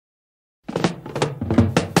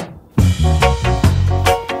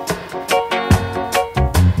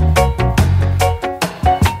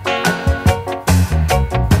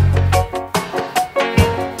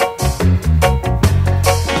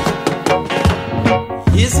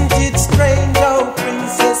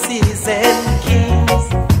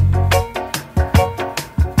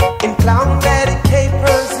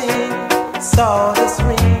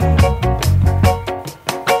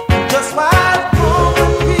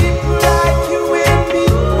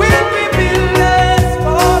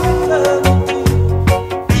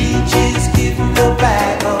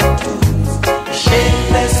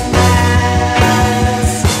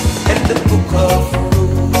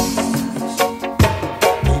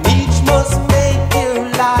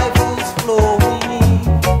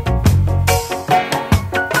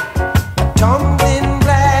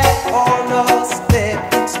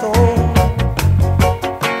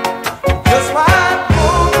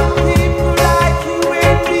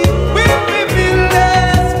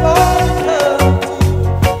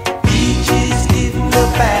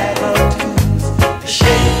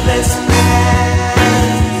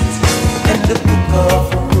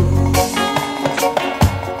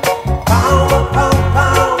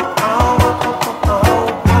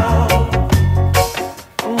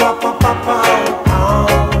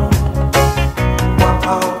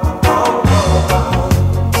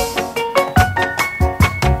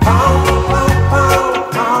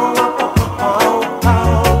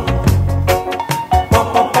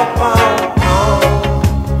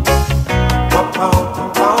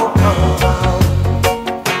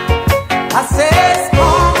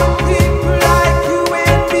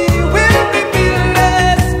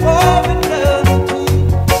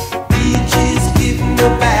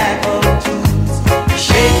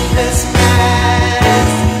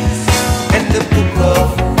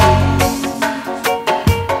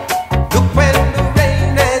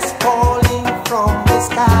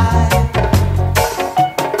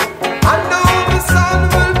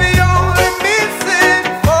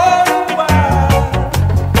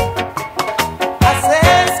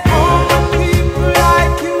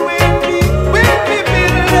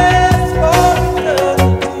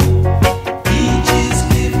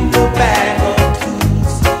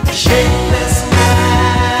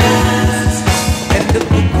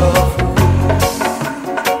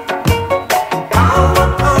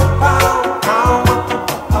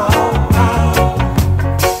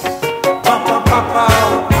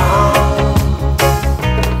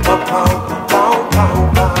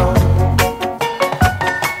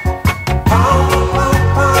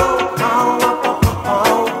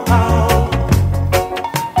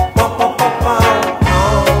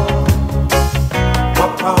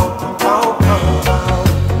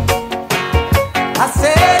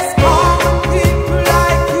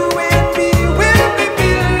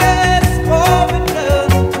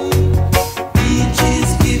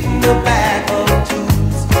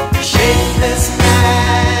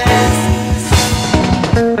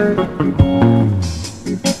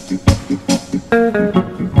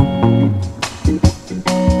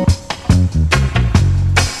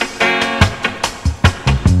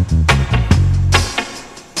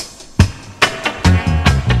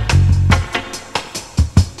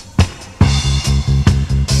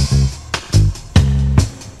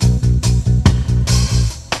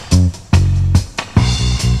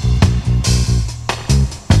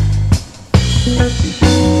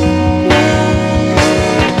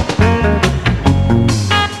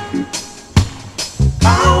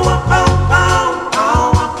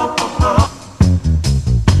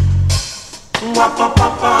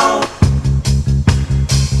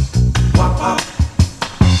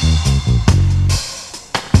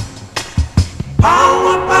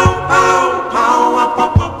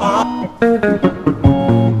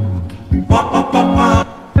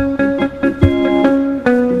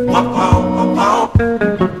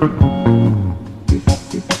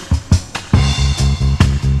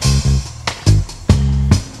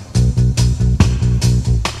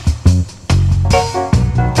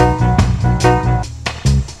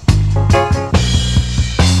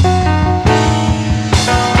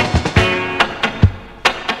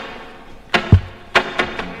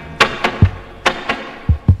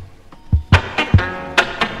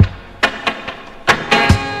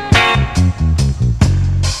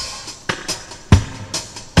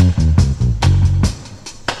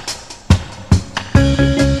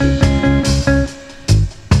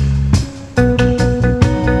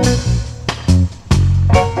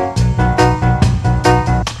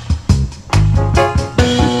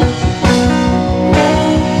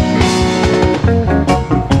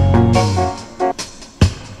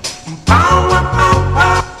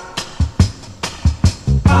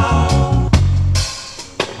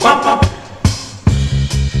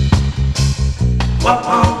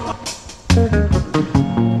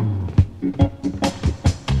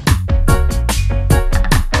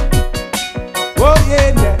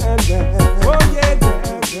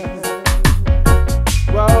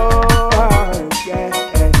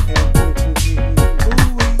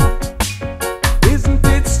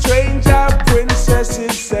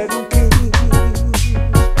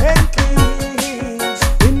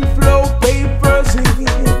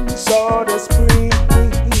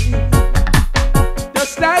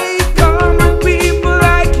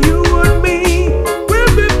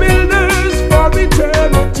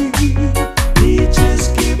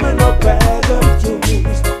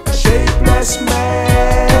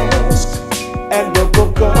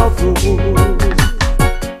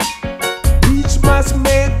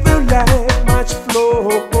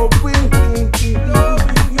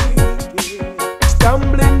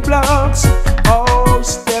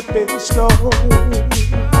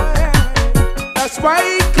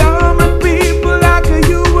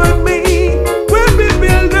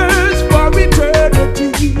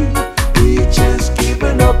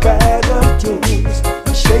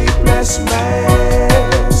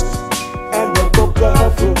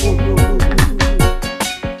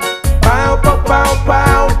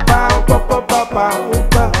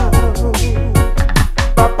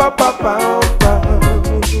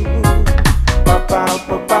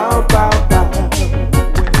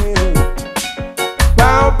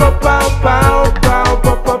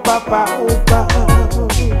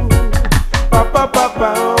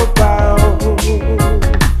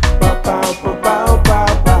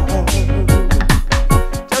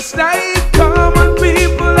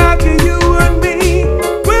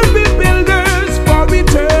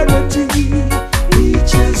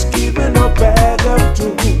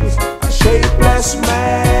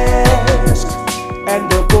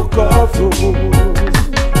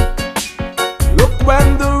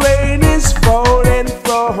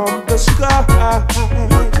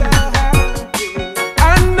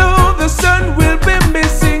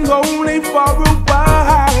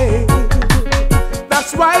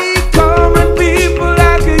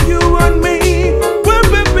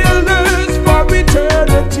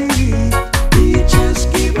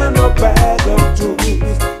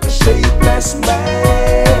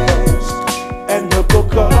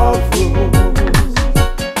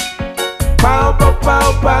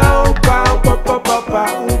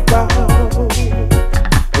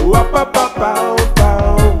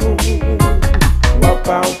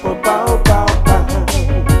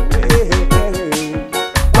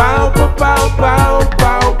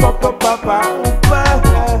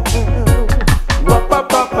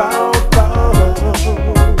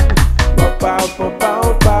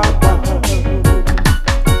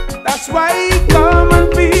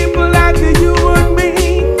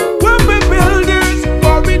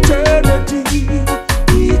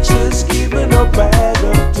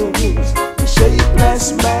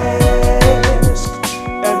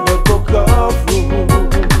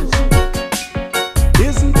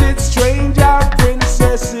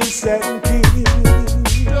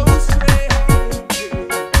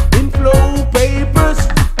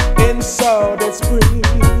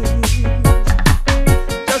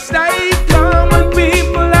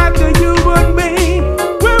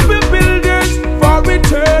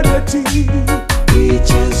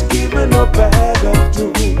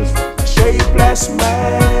face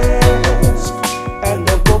mask and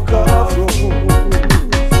a book of rules.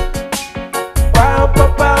 Pow,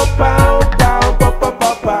 pow, pow, pow, pow, pow,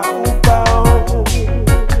 pow, pow, pow,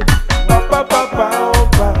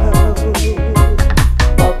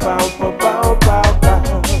 pow, pow, pow, pow,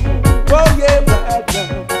 pow. Oh yeah, brother.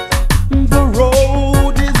 The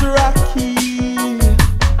road is rocky,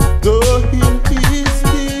 the hill is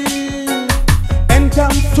steep, and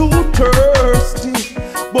I'm so thirsty,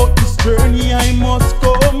 but this journey I must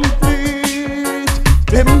complete.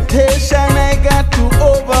 Temptation I got to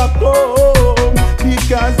overcome,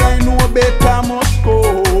 because I know better must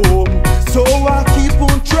come. So I keep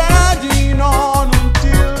on trudging on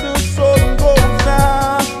until the sun goes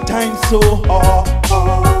down. Time so hard,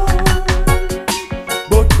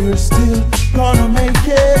 but we're still gonna make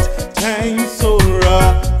it. Time so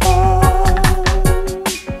rough,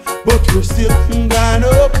 but we're still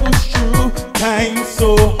gonna push through. Time so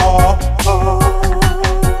hard.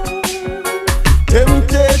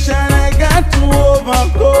 Temptation I got to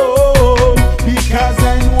overcome, because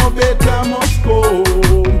I know better must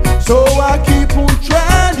come. So I keep on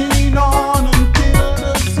treading on until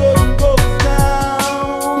the sun goes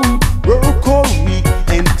down. Work all week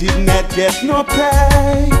and did not get no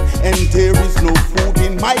pay, and there is no food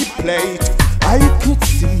in my plate. I could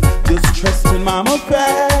see the stress in mama's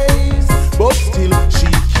face, but still she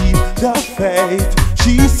keep the faith.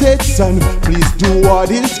 She said, son, please do what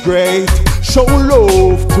is great. Show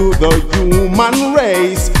love to the human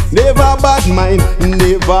race. Never bad mind,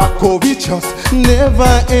 never covetous,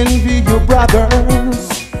 never envy your brothers.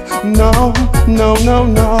 No, no, no,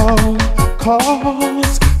 no.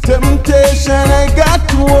 Cause temptation I got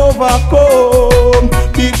to overcome,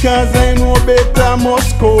 because I know better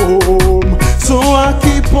must come. So I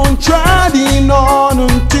keep on treading on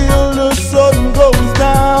until the sun goes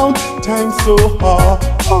down. Time so hard,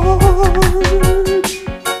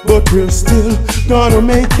 but we're still gonna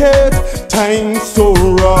make it. Time so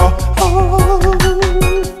raw,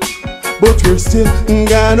 but we're still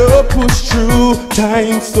gonna push through.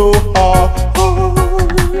 Time so hard.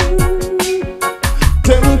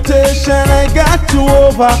 Temptation I got to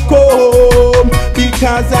overcome,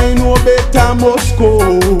 because I know better must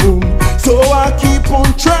come. So I keep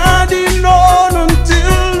on treading on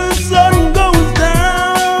until the sun goes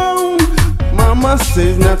down. Mama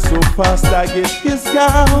says not so fast I get his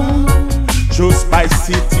gown. Just by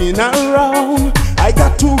sitting around, I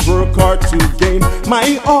got to work hard to gain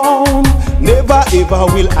my own. Never ever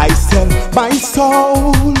will I sell my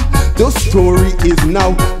soul. The story is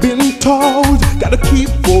now been told. Gotta keep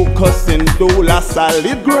focusing, though a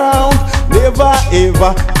solid ground. Never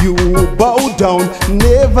ever you bow down.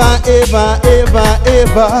 Never ever ever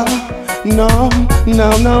ever. No,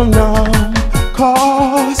 no, no, no.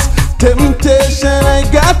 Cause temptation I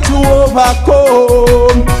got to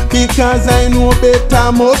overcome, because I know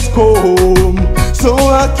better must come. So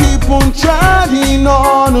I keep on treading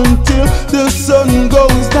on until the sun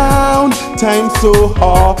goes down. Time so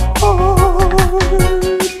hard,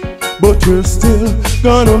 but we're still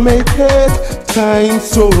gonna make it. Time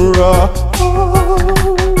so rough,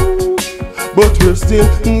 but we're still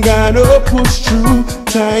gonna push through.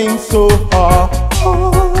 Time so hard.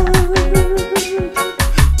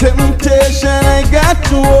 Temptation I got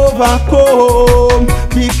to overcome,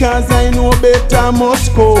 because I know better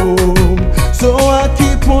must come. So I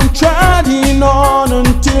keep on treading on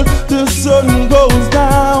until the sun goes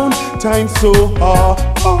down. Time so hard,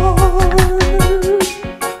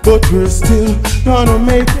 but we're still gonna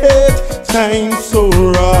make it. Time so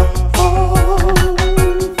rough.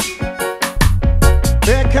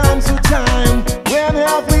 There comes a time when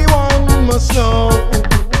everyone must know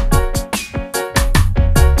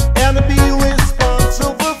and be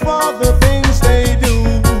responsible for the things they do.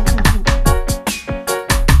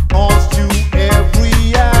 Cause to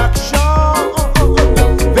every action,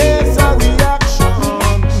 there's a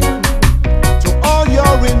reaction to all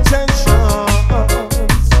your intentions,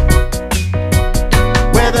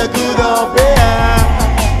 whether good or bad.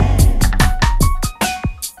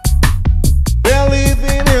 We're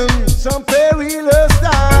living in some perilous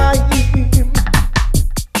time.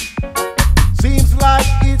 Seems like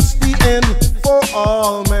it's the end for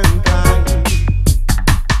all mankind.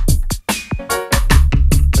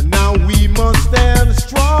 And now we must stand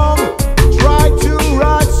strong, try to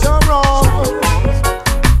right some wrongs,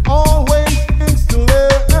 always things to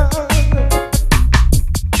learn,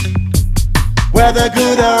 whether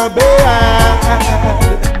good or bad.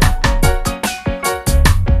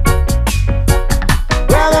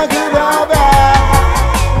 Whether good or bad.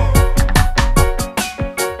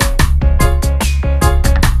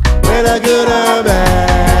 Whether good or bad.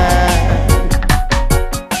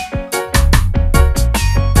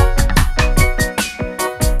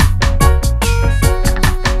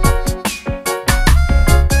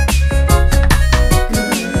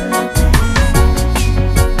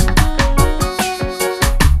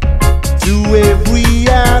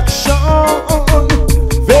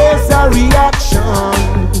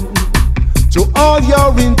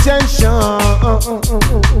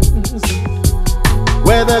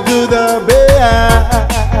 whether good or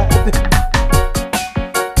bad.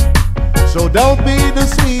 So don't be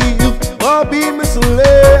deceived or be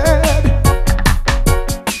misled.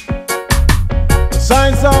 The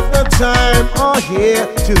signs of the time are here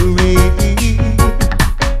to read.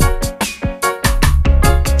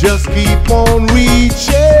 Just keep on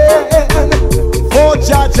reaching for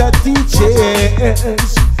Jah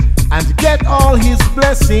teachings and get all his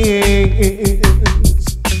blessings,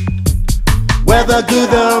 whether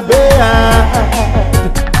good or bad.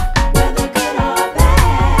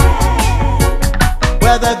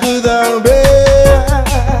 Whether good or bad.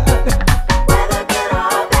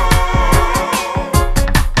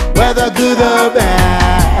 Whether good or bad.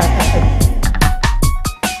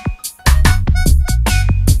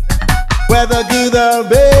 Whether good or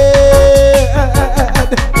bad.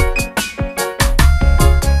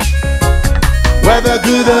 Whether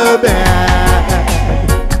good or bad.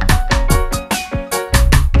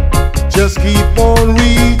 Just keep on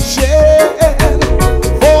reaching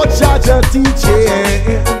for Jah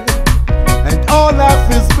teaching and all of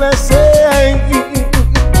his blessings,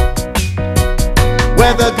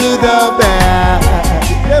 whether good or bad.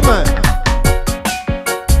 Yeah, man.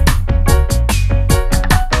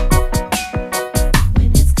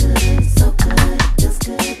 When it's good, so good, feels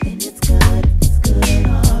good, then it's good,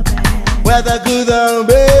 or bad. Whether good or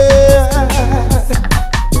bad.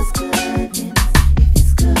 Feels good, then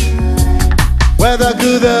it's good. Whether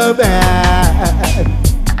good or bad.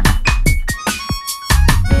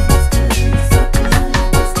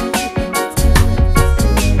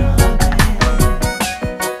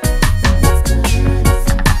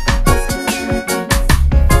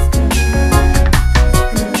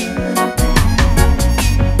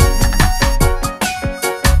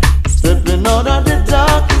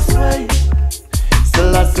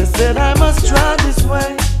 Said I must try this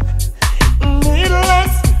way.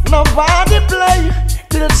 Needless, nobody play.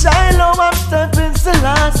 Till Shiloh I'm stepping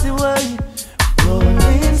Selassie way.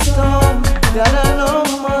 Rolling stone, gotta know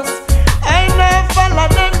must. I never follow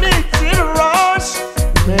the meeting rush.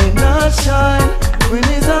 Rain or shine, wind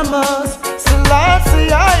is a must.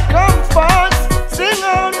 Selassie I come first. Sing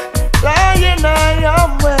on, flying I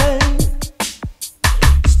am way.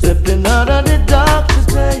 Stepping out of the darkest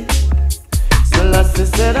day. Selassie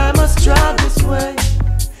said I must try this way.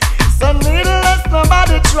 So needless,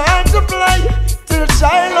 nobody trying to play. Till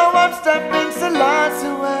Shiloh I'm stepping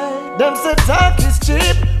Selassie way. Them say talk is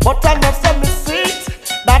cheap, but I know some deceit.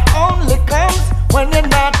 That only comes when you're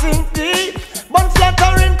not in deep. But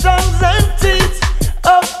flattering tongues and teeth.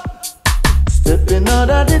 Oh, stepping out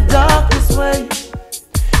of the darkest way.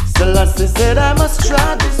 Selassie said I must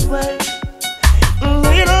try this way.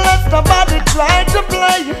 Needless, nobody trying to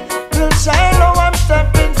play. Till Shiloh I'm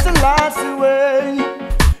stepping Selassie way.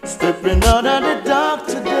 Stepping out of the dark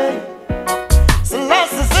today.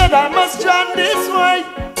 Selassie said I must run this way.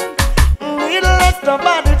 Needless,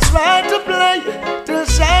 nobody trying to play. Till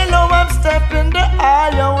Shiloh I'm stepping the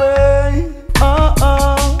higher way. Oh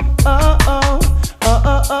oh, oh oh, oh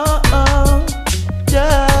oh oh oh,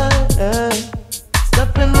 yeah.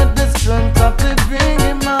 Stepping with the strength of the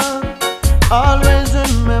Bingi man. Always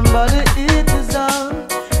remember the heat is on.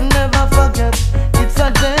 Never forget, it's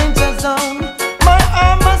a danger zone. My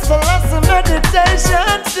armor Selassie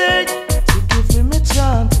meditation sing. To give me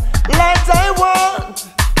chance, light I want.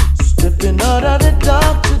 Stepping out of the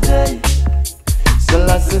dark today.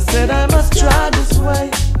 Selassie said I must try this way.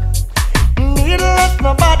 Needless,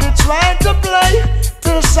 nobody trying to play.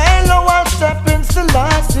 Till Shiloh I'm stepping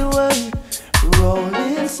Selassie way.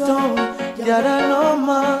 Rolling stone, gotta know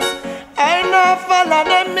must. I know follow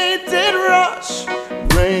the meeting rush.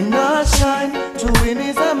 Rain or shine, to win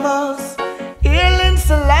is a must. Healing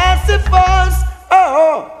Selassie first.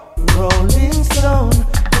 Oh, rolling stone,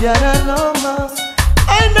 gotta know must.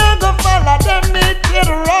 I know go follow the meeting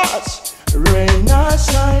rush. Rain or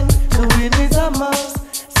shine, to win is a must.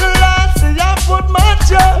 Selassie, I put my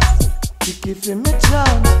trust. You give me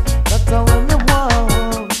chance, that's how me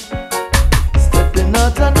want. Stepping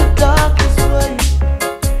out of the darkest way.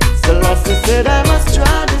 Selassie said I must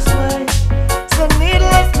try this way. So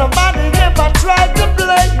needless, nobody ever tried to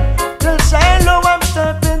play. Till Shiloh I'm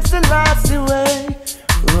stepping Selassie way.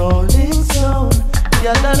 Rolling stone,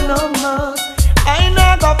 gather no must. I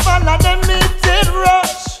know go follow the meeting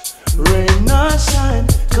rush. Rain or shine,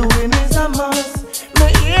 the win is a must. Me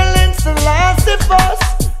healing Selassie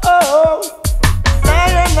first. Oh,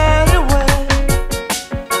 sayonara way.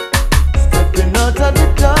 Stepping out of the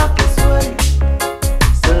darkest way.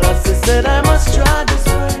 Selassie said I must try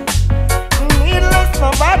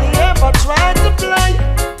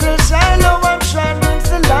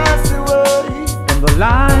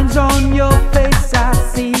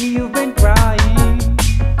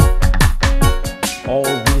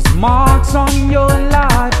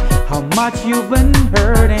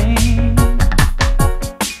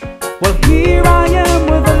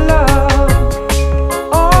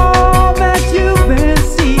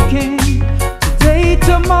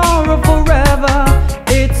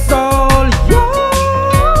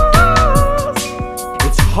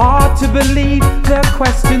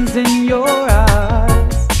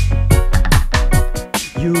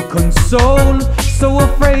soul, so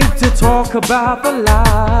afraid to talk about the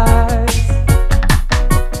lies.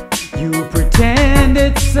 You pretend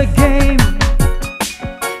it's a game.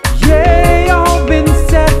 Yeah, all been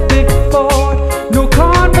said before. No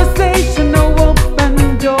conversation, no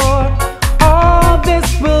open door. All this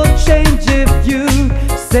will change if you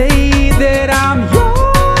say that I'm yours.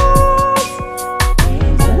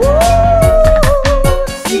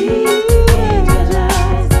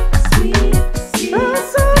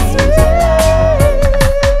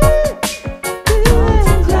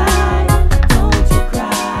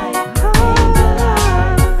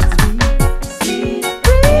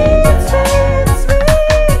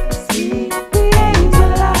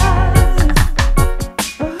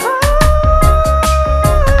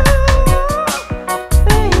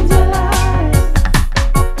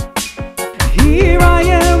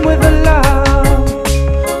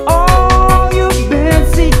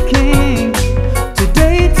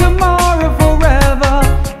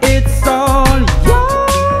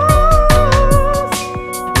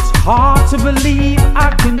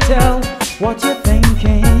 What you're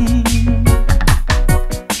thinking.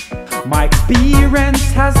 My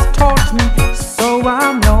experience has taught me, so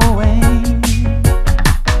I'm knowing.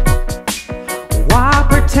 Why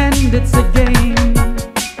pretend it's a game?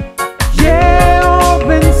 Yeah, all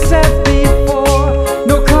been said before.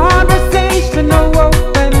 No conversation, no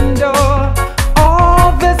open door.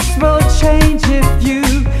 All this will change if you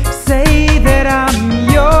say that I'm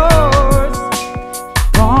yours.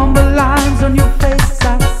 From the lines on your face,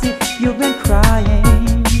 I see you've been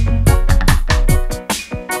crying,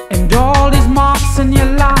 and all these marks in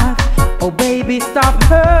your life. Oh baby, stop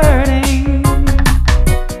hurting.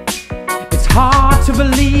 It's hard to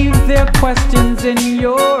believe there are questions in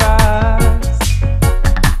your eyes.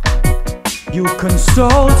 You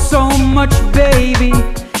console so much, baby.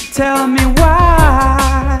 Tell me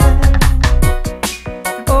why.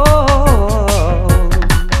 Oh,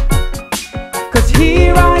 'cause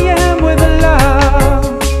here I am with a love,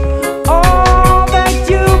 all that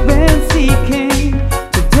you've been seeking.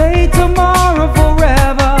 Today, tomorrow,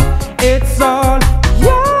 forever, it's all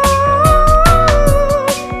yours.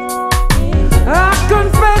 I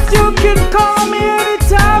confess you can call me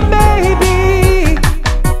anytime, baby.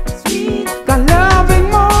 Got loving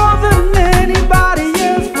more than anybody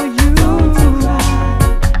else for you.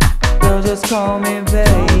 Girl, just call me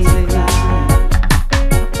baby.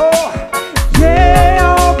 Oh, yeah,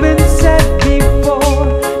 all been said before.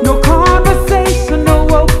 No conversation, no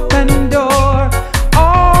open door.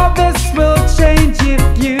 All this will change if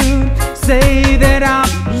you say that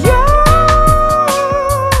I'm yours.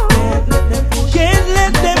 Can't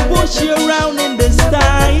let them push you around in this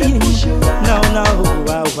time. No, no,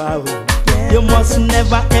 wow, wow. You must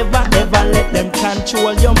never, ever, ever let them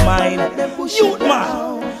control your mind. Youth man,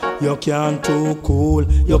 you can't too cool,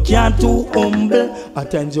 you can't too humble.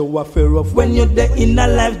 At times you are fear of when you're there in a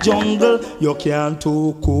life jungle. You can't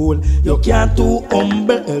too cool, you can't too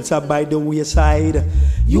humble. Else I by the wayside,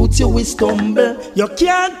 youth you will stumble. You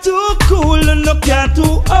can't too cool, no can't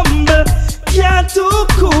too humble. Can't too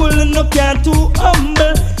cool, no can't too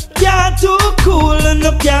humble. Can't too cool,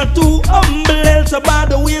 no can't too humble. Else I by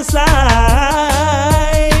the wayside.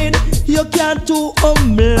 You can't too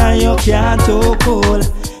humble and you can't too cool.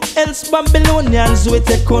 Else Babylonians will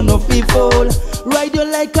take on of people. Ride you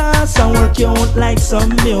like a horse and work you out like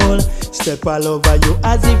some mule. Step all over you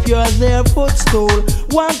as if you're their footstool.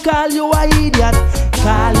 One call you a idiot,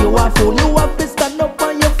 call you a fool. You have to stand up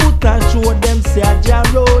on your foot and show them say a Jah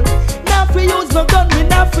roll. Not for use no gun, me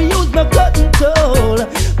not for use no cotton tool.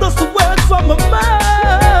 Those the words from my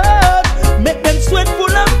mouth, make them sweat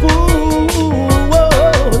full of pool.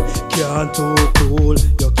 Can't too cool,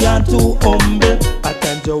 you can't too humble. At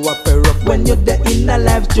times you are fear of when you're there in a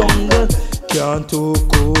life jungle. Can't too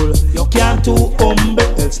cool, you can't too humble.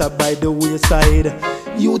 Else I by the wayside,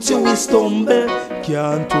 youth you will stumble.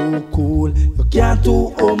 Can't too cool, you can't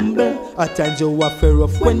too humble. At times you are fear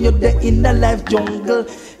of when you're there in a life jungle.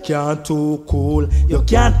 Can't too cool, you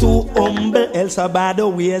can't too humble. Else I by the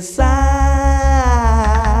wayside.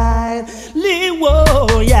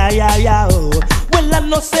 Whoa, yeah, yeah, yeah. Well, I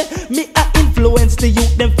know say me a influence the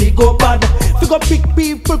youth, them figure bad. Figure pick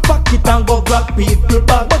people pocket and go grab people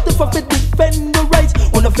bag. But if I fi defend the rights,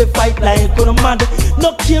 wanna fi fight like on a mad.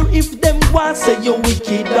 No care if them want say you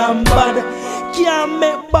wicked and bad. Can't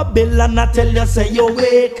make Babylon I tell you say you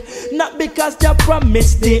weak. Not because you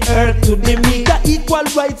promise the earth to the meek. Equal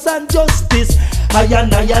rights and justice I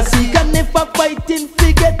and I seek. And if I fighting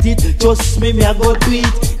forget it, trust me, me I go do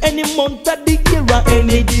it. Any month of the year or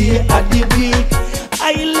any day of the week. I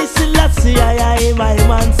I listen, let's see, I my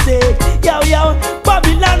man say, yo, yo,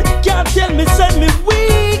 Babylon can't tell me, send me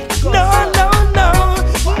weak. No, no, no,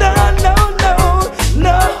 no, no, no,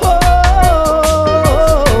 no.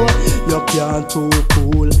 You can't too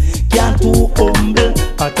cool, can't too humble.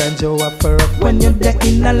 At times you are perfect when you're there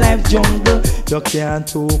in a life jungle. You can't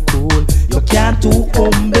too cool, you can't too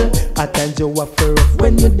humble. At times you are perfect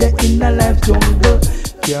when you're there in a life jungle.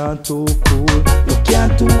 Can't too cool, you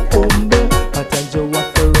can't too humble. At times you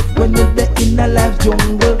are perfect when you're there in a life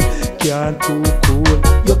jungle. Can't too cool,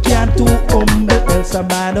 you can't too humble. Else I'm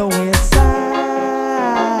by the wayside.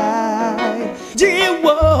 Gee,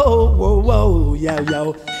 whoa, whoa, whoa, yo,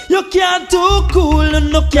 yo. You can't too cool,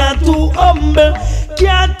 no can't too humble.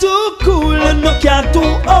 Can't too cool, no can't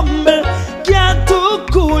too humble. Can't too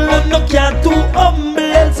cool, no can't too humble.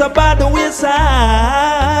 Else I'm by the wayside.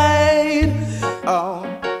 Oh,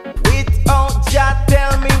 without Jah,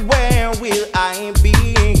 tell me where will I be?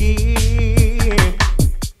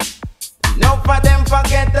 No for them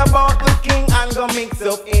forget about the king and go mix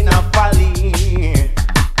up in a folly.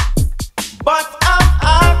 But I'm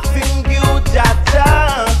asking you, Jah,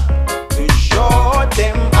 to show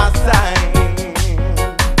them a sign.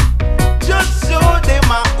 Just show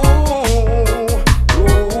them a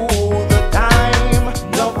the time.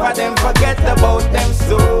 No for them forget about them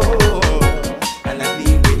soul. And I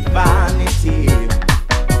deal with vanity.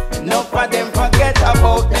 No for them forget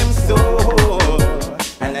about them soul.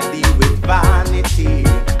 And I deal with vanity.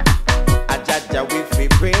 I judge with me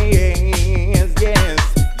praise. Yes,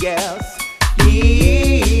 yes. He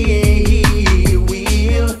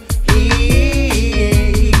will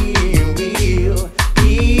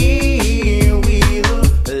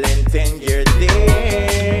lengthen your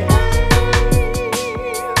days.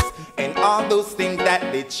 And all those things that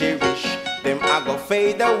they cherish, them are gonna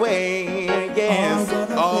fade away. Yes,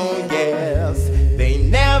 oh yes. They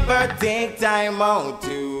never take time out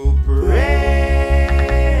to pray.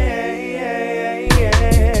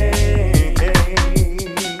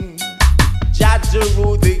 Jah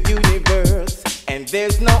rule the universe, and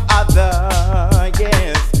there's no other.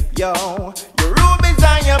 Yes, yo, your rubies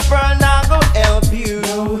and your pearl not gonna help you.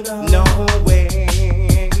 No way.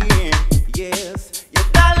 Yes, your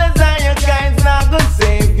dollars and your coins not gonna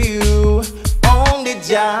save you. Only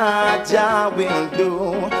Jah will do.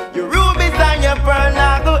 Your rubies and your pearl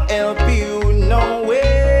not gonna help you. No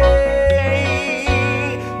way.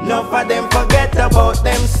 No for them forget about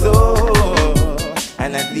them soul.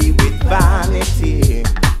 And I deal with vanity.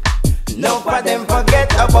 No for them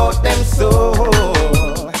forget about them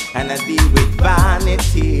soul. And I deal with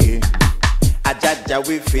vanity. I judge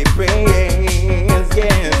with me praise.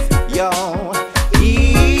 Yes, yo. He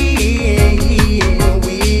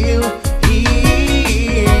will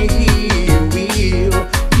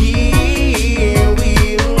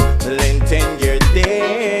lengthen your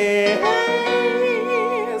days.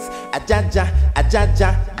 A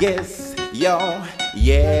jaja, yes, yo,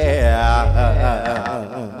 yeah.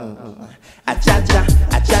 A jaja,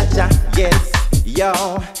 yes, yo.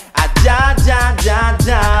 A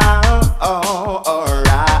jaja, oh,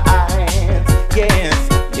 alright, yes,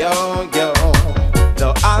 yo. The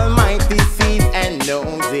Almighty sees and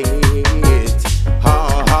knows it.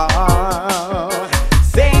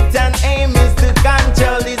 Satan aim is to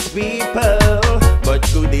control his people, but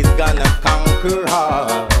good is gonna conquer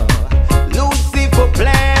all. Lucifer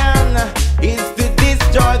plan is to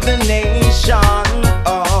destroy the nation,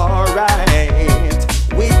 alright,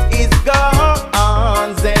 with his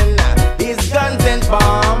guns and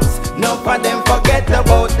bombs. No for them forget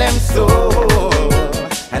about them soul.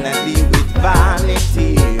 And I deal with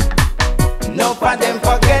vanity. No for them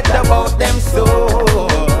forget about them soul.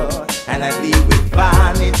 And I deal with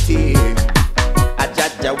vanity. I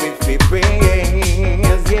judge with me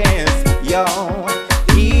praise. Yes, yo.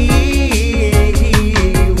 He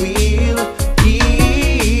will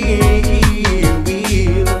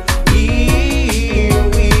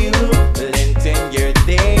lengthen your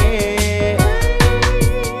days.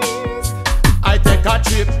 I take a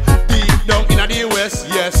trip deep down in the west,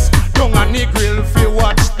 yes. Down on the grill fi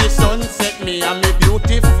watch the sunset. Me and me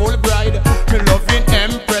beautiful bride, me loving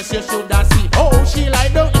empress. You shoulda see how she lie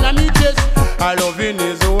down in a me chest. Her loving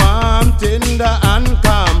is warm, tender and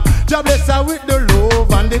calm. Jah bless her with the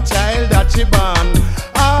love and the child that she born.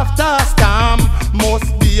 After a storm,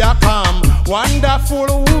 must be a calm.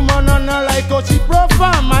 Wonderful woman, and I like how she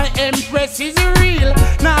perform. My empress is real,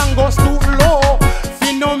 now goes too low.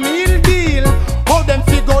 Fi no meal deal. How them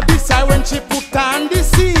figure decide when she put on the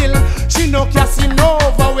seal? She no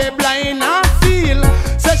Casanova, we blind and feel.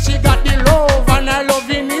 Say she got the love and her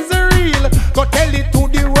loving is real. Go tell it to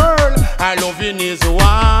the world, her loving is one.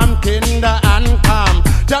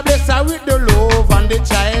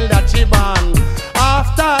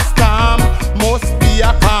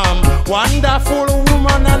 wonderful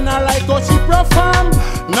woman and I like how she perform.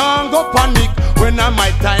 Now go panic when I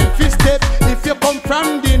my time fi step. If you come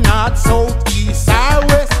from the north, south, east or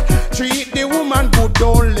west, treat the woman good,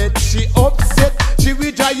 don't let she upset. She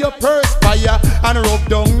will dry your perspire and rub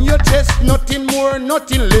down your chest. Nothing more,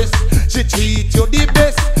 nothing less. She treat you the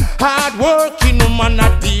best. Hard working woman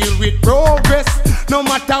a deal with progress. No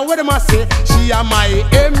matter what them a say, she are my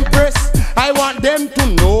empress. I want them to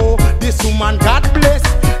know this woman God bless.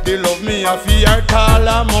 They love me a fear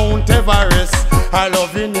taller Mount Everest. Her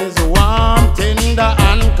loving is warm, tender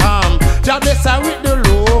and calm. Jah bless her with the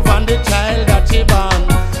love and the child that she born.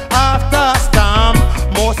 After a storm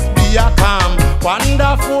must be a calm.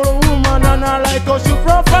 Wonderful woman and I like how she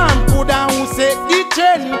perform. Good and who say the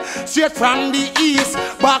trend. Straight from the east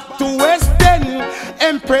back to west end.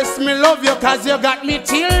 Empress, me love you cause you got me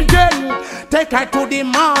children. Take her to the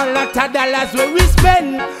mall, lot of dollars where we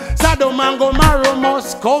spend. Sodom and Gomorrah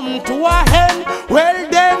must come to a end. Well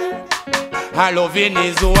then, her loving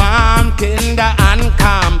is warm, tender and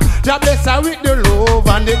calm. Jah bless her with the love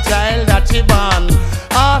and the child that she born.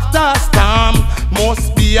 After a storm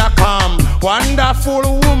must be a calm.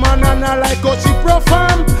 Wonderful woman and I like how she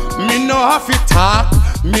perform. Me no have to talk,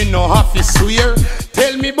 me no have to swear.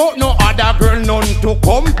 Tell me about no other girl, none to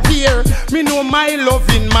compare. Me know my love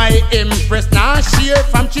in my empress now share.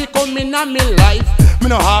 From she come in a me life, me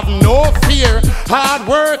no have no fear. Hard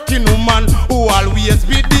working woman who always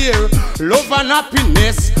be there. Love and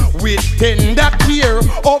happiness with tender care.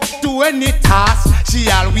 Up to any task, she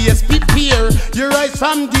always prepare. You rise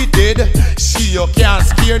from the dead, she you can't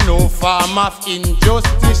scare. No form of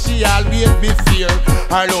injustice, she always be fear.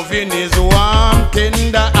 Her loving is warm,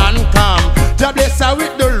 tender and calm. Jah bless her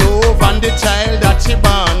with the love and the child that she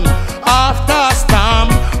born. After a storm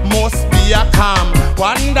must be a calm.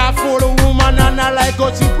 Wonderful woman and I like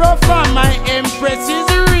how she perform. My empress is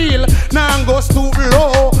real. Now go stoop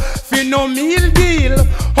low, fi no meal deal.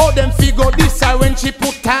 How them figure this her when she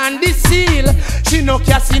put on the seal? She no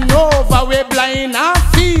Casanova, we blind and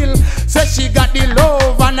feel. Say she got the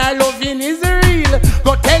love and her loving is real.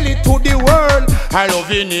 Go tell it to the world. Her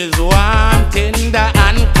loving is warm, tender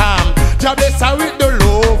and calm. Jah bless her with the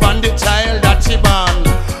love and the child that she born.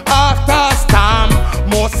 After a storm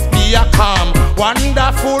must be a calm.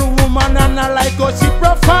 Wonderful woman and I like how she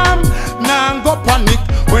perform. Now go panic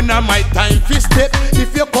when I my time fi step.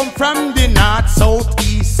 If you come from the north, south,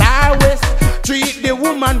 east or west, treat the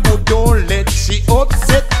woman good, don't let she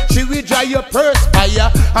upset. She will dry your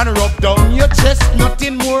perspire and rub down your chest.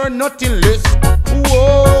 Nothing more, nothing less.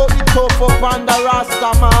 Whoa, it tough up on the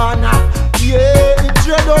Rasta man. Yeah, it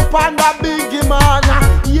dread up on the Bingi man.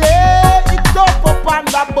 Yeah, it tough up on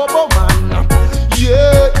the Bobo man.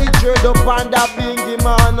 Yeah, it dread up on the Bingi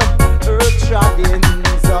man. Earth Dragons,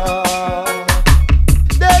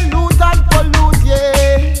 they loot and pollute,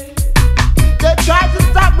 yeah. They try to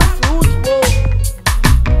stop the fruit, whoa.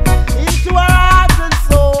 Into our hearts and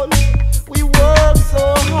soul, we work so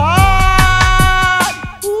hard.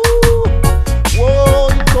 Ooh. Whoa,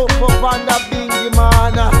 it tough up on the Bingi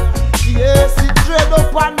man. Yes, it dread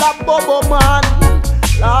up on the Bobo man.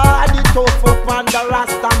 Lord, it tough up on the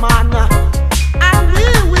Rasta man. And we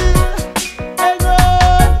will hang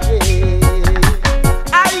on, yeah.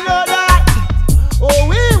 I know that. Oh,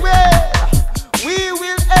 we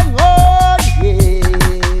will hang on, yeah.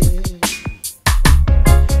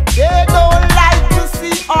 They don't like to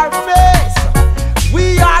see our face. We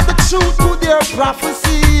are the truth to their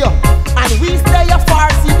prophecy. And we stay far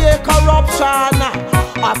see their corruption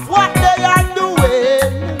of what they are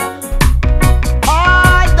doing.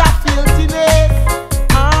 All the filthiness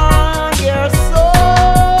on their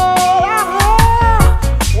soul.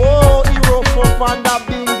 Oh, he rough up on the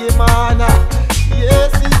Bingi man.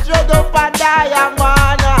 Yes, he dread up on the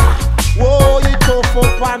man. Oh, he tough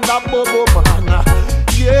up on the Bobo man.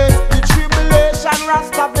 Yes, the tribulation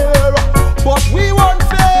Rasta bear, but we won't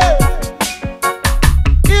fail.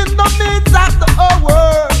 In the midst of the whole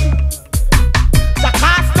world, to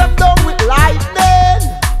cast them down with lightning,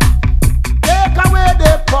 take away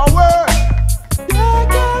their power. They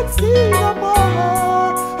can't see no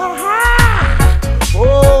more.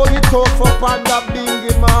 Oh, he tough up on the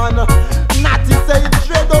Bingi man. Natty say he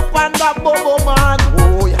dread up on the Bobo man.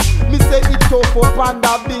 Oh yeah, me say he tough up on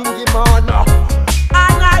the Bingi man.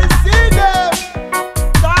 And I see them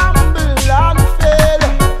stumble and fail.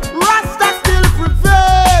 Rasta still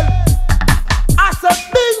prevail. I said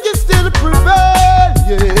Bingi still prevail.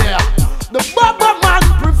 Yeah, the Bobo man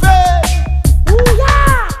prevail. Ooh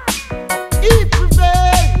yeah, he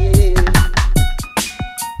prevail. Yeah.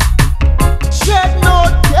 Shed no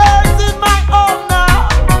tears in my home now.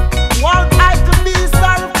 Want I to be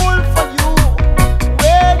sorrowful for you?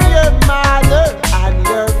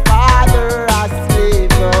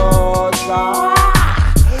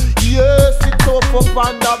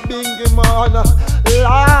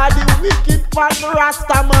 as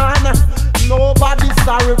Rasta man. Nobody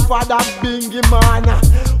sorry for that Bingi man.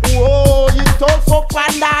 Whoa, you tough up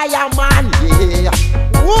and I man. Yeah.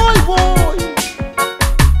 Whoa, whoa.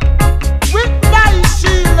 With my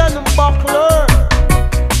shield and buckler,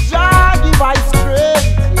 Jah give I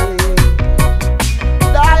strength. Yeah.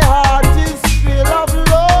 Thy heart is full of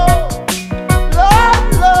love, love,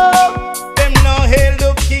 love. Them now hail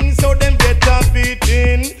the king, so them get a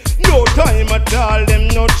beating. No time at all, them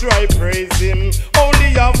no try praise him.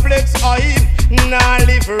 Only a flex hype, nah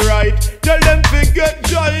live right. Tell them forget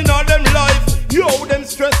joy in all them life. Yo, them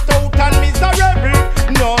stressed out and miserable.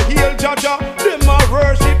 No heal Jaja, them a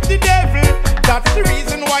worship the devil. That's the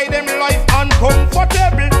reason why them life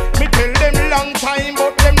uncomfortable. Me tell them long time,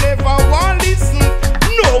 but them never want listen.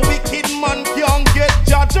 No wicked man can't get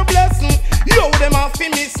Jaja blessing. Yo, them a fi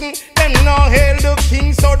missing. Them now hail the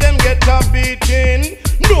king, so them get a beating.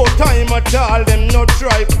 No time at all, them no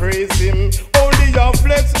try praise him. Only a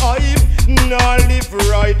flex hype, nah live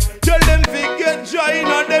right. Tell them forget joy in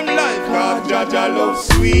all them life. Cause Jaja love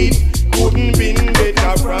sweet, couldn't been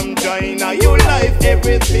better from China. Your life,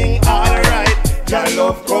 everything alright. Jah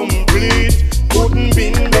love complete, couldn't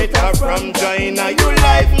been better from China. Your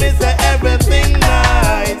life, me say everything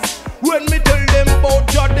nice. When me tell them about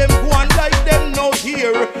Jah, them go and like them no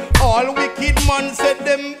hear. All wicked man said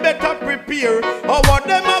them better prepare. Or what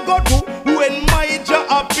them a go do when my Jah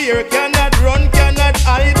appear? Cannot run, cannot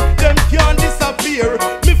hide, them can't disappear.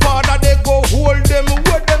 Me father they go hold them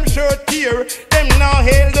with them shirt here. Them now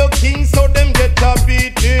hail the king, so them get a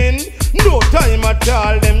beating. No time at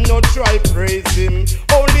all, them no try praise him.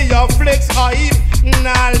 Only a flex hype,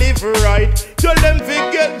 nah live right. Tell them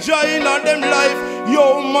forget joy in on them life.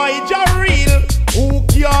 Yo, my Jah real. Who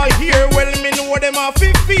can't hear? Well, me know them have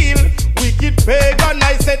to feel. Wicked pagan,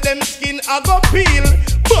 I said them skin a go peel.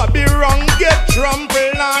 Bobby wrong get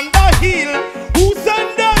trampled on the heel. Who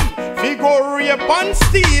send them? Figure rape and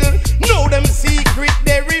steal. Know them secret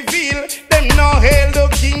they reveal. Them now hail the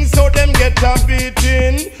king, so them get a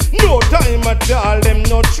beating. No time at all, them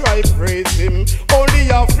no try praise him. Only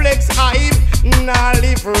a flex hype, nah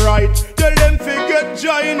live right. Tell them forget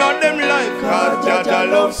joy in on them life. Cause Jaja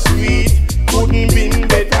love sweet, couldn't been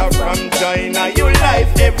better from China. Your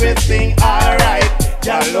life, everything alright.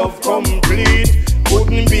 Jah love complete,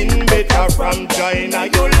 couldn't been better from China.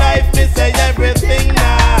 Your life, me say everything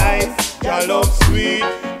nice. Jah love sweet,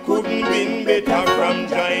 couldn't been better from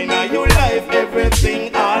China. Your life,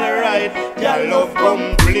 everything alright. Jah love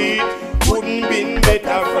complete, couldn't been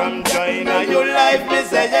better from China. Your life, me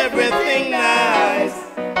say everything nice.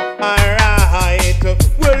 Alright,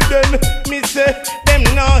 well then, me say them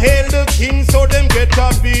now hail the king, so them get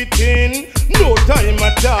a beating. No time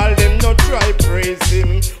at all, them no try praise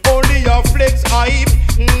him. Only a flex hype,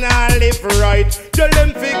 nah live right. Tell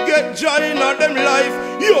them forget joy in all them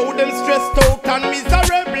life. Yo, them stressed out and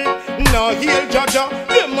miserable. Now heal Jaja,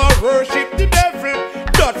 them a worship the devil.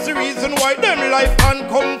 That's the reason why them life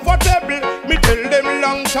uncomfortable. Me tell them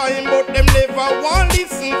long time, but them never want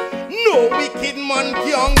listen. No wicked man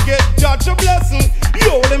can't get Jaja blessing.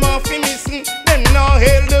 Yo, them a fi missing. Them now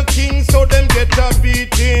hail the king, so them get a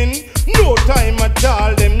beating. No time at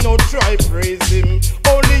all, them no try praise him.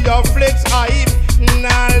 Only a flex hype,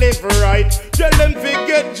 nah live right. Tell them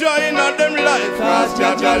forget joy in all them life. Cause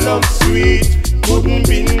Jaja love sweet, couldn't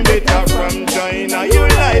been better from China. Your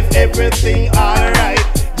life, everything alright.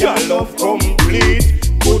 Jah love complete,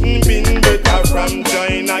 couldn't been better from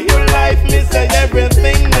China. Your life, me say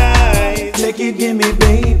everything nice. Take it, give me,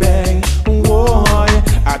 baby. Whoa,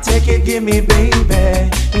 I take it, give me, baby.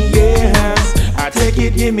 Yes, I take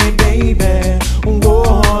it, give me, baby.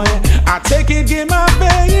 Whoa, I take it, give my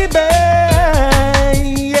baby.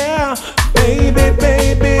 Yeah, baby,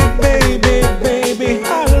 baby, baby, baby,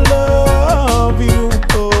 I love you,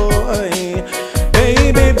 boy.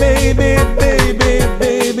 Baby, baby, baby,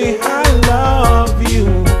 baby, I love you.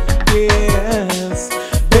 Yes,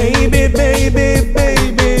 baby, baby,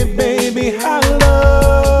 baby, baby, I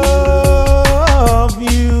love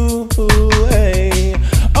you. Hey.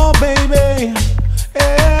 Oh, baby.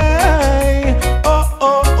 Hey. Oh,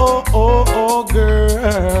 oh, oh, oh, oh,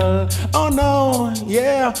 girl. Oh, no.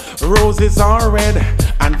 Yeah. Roses are red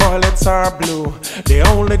and violets are blue. The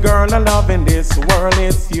only girl I love in this world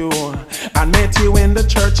is you. I met you in the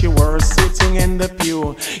church, you were sitting in the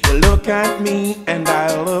pew. You look at me and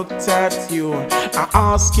I looked at you. I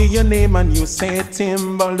ask you your name and you say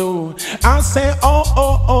Timbaloo. I say oh,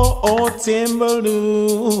 oh, oh, oh,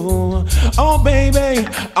 Timbaloo. Oh baby,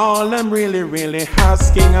 all I'm really, really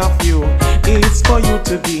asking of you is for you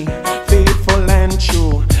to be faithful and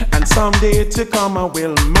true. And someday to come I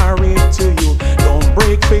will marry to you. Don't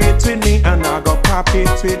break faith with me and I rock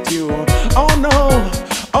it with you. Oh no,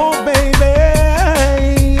 oh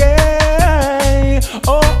baby, yeah.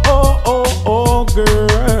 Oh, oh, oh, oh,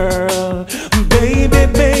 girl. Baby,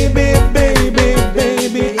 baby, baby,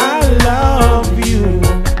 baby, I love you.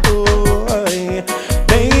 Oh,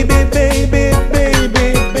 baby, baby,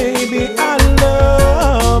 baby, baby, I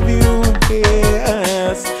love you.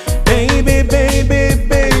 Yes, baby, baby,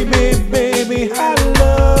 baby, baby, I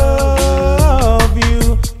love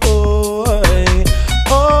you. Oh,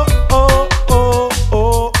 oh, oh, oh,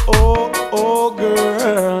 oh, oh, oh,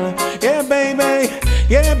 girl. Yeah, baby,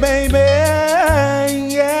 yeah, baby,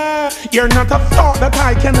 yeah. You're not a thought that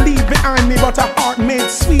I can leave behind me, but a heart made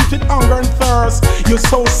sweet with hunger and thirst. You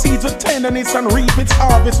sow seeds with tenderness and reap its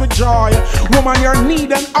harvest with joy. Woman, you're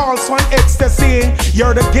need and also an ecstasy.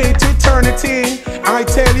 You're the gate to eternity. I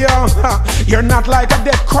tell you, you're not like a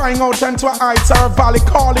dead crying out into a heights or a valley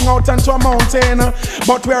calling out into a mountain,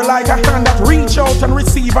 but we're like a hand that reach out and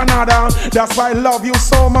receive another. That's why I love you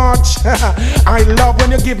so much. I love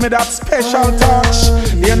when you give me that special touch.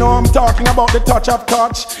 You know I'm talking about the touch of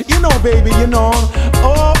touch. You know, baby, you know.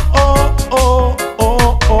 Oh, oh, oh,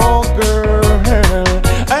 oh, oh, girl.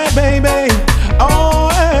 Hey, baby. Oh,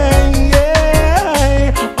 hey,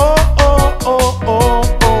 yeah. Oh, oh, oh, oh,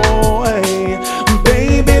 oh, hey.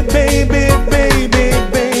 Baby, baby, baby,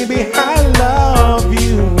 baby, I love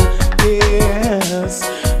you. Yes.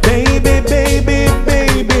 Baby, baby,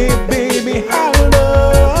 baby, baby, I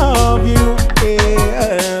love you.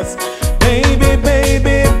 Yes. Baby,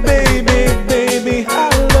 baby, baby, baby, I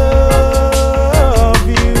love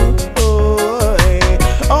you. Oh, hey.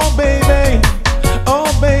 Oh, baby. Oh,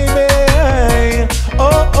 baby.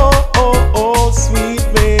 Oh, oh, oh, oh, sweet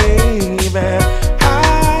baby.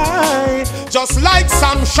 Hi. Just like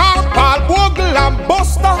Sam Sharp, Paul Bogle and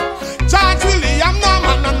Buster, George William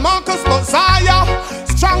Norman and Marcus Mosiah,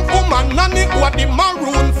 strong woman Nanny what the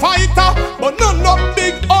maroon fighter, but none of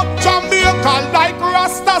big up Jamaica like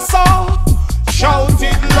Rasta saw. Shout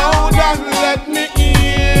it loud and let me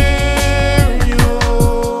hear you.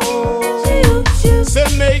 Say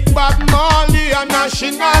make Bob Marley a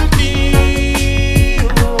national hero.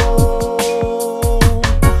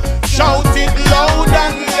 Shout it loud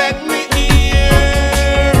and let me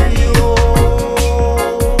hear you.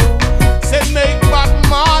 Say make Bob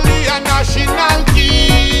Marley a national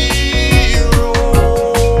hero.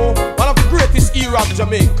 One of the greatest heroes of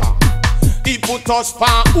Jamaica. He put us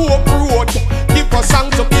on Hope Road, give us song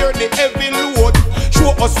to bear the heavy load,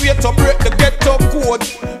 show us way to break the ghetto code.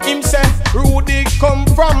 Him say Rudy come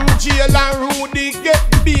from jail and Rudy get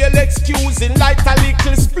bail, excusing like a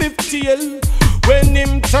little split tail. When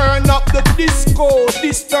him turn up the disco,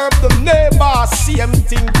 disturb the neighbor, same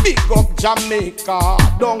thing, big up Jamaica.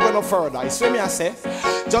 Don't go no further, you see me I say,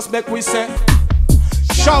 just make we say,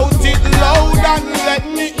 shout it loud and let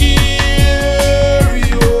me hear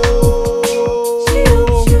you.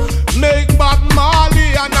 Make Bob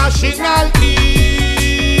Marley a national hero.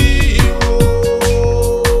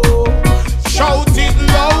 Shout it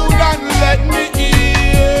loud and let me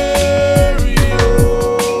hear you.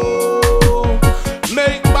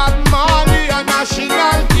 Make Bob Marley a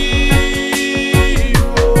national hero.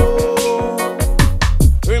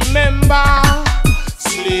 Remember,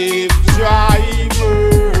 slave driver,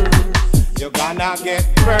 you're gonna get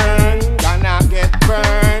burned,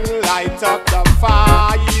 light up the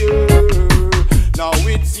fire. Now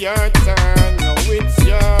it's your turn, now it's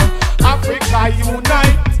your Africa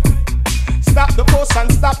unite. Stop the fuss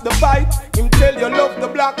and stop the fight. Him tell you love the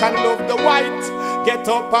black and love the white. Get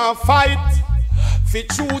up and fight for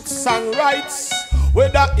truths and rights,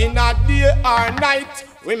 whether in a day or night.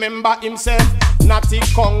 Remember himself, Natty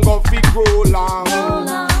Congo fi grow long.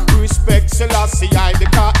 Respect Selassie I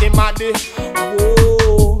because him a the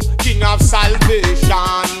King of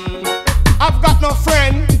salvation. I've got no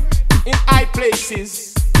friend in high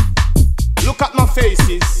places. Look at my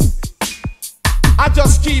faces. I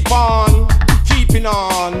just keep on, keeping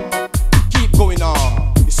on, keep going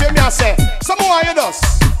on. You see me I say, some more you does.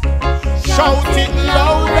 Shout it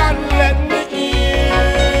loud and let me hear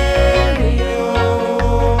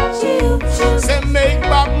you. Say make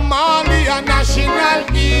Bob Marley a national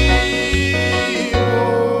hero.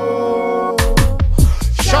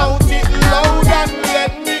 Shout it loud and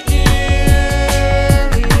let me hear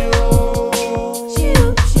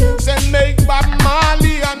you. Say make Bob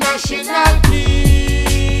Marley a national hero.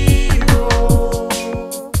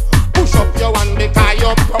 Push up your hand because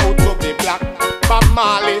you're proud to be black. Bob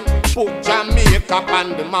Marley put Jamaica on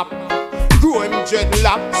the map. Grow him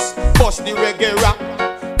dreadlocks, bust the reggae rap.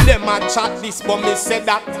 Them a chat this but me say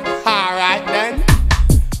that. Alright then.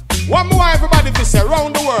 One more everybody to say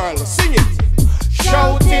around the world. Sing it.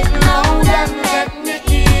 shout.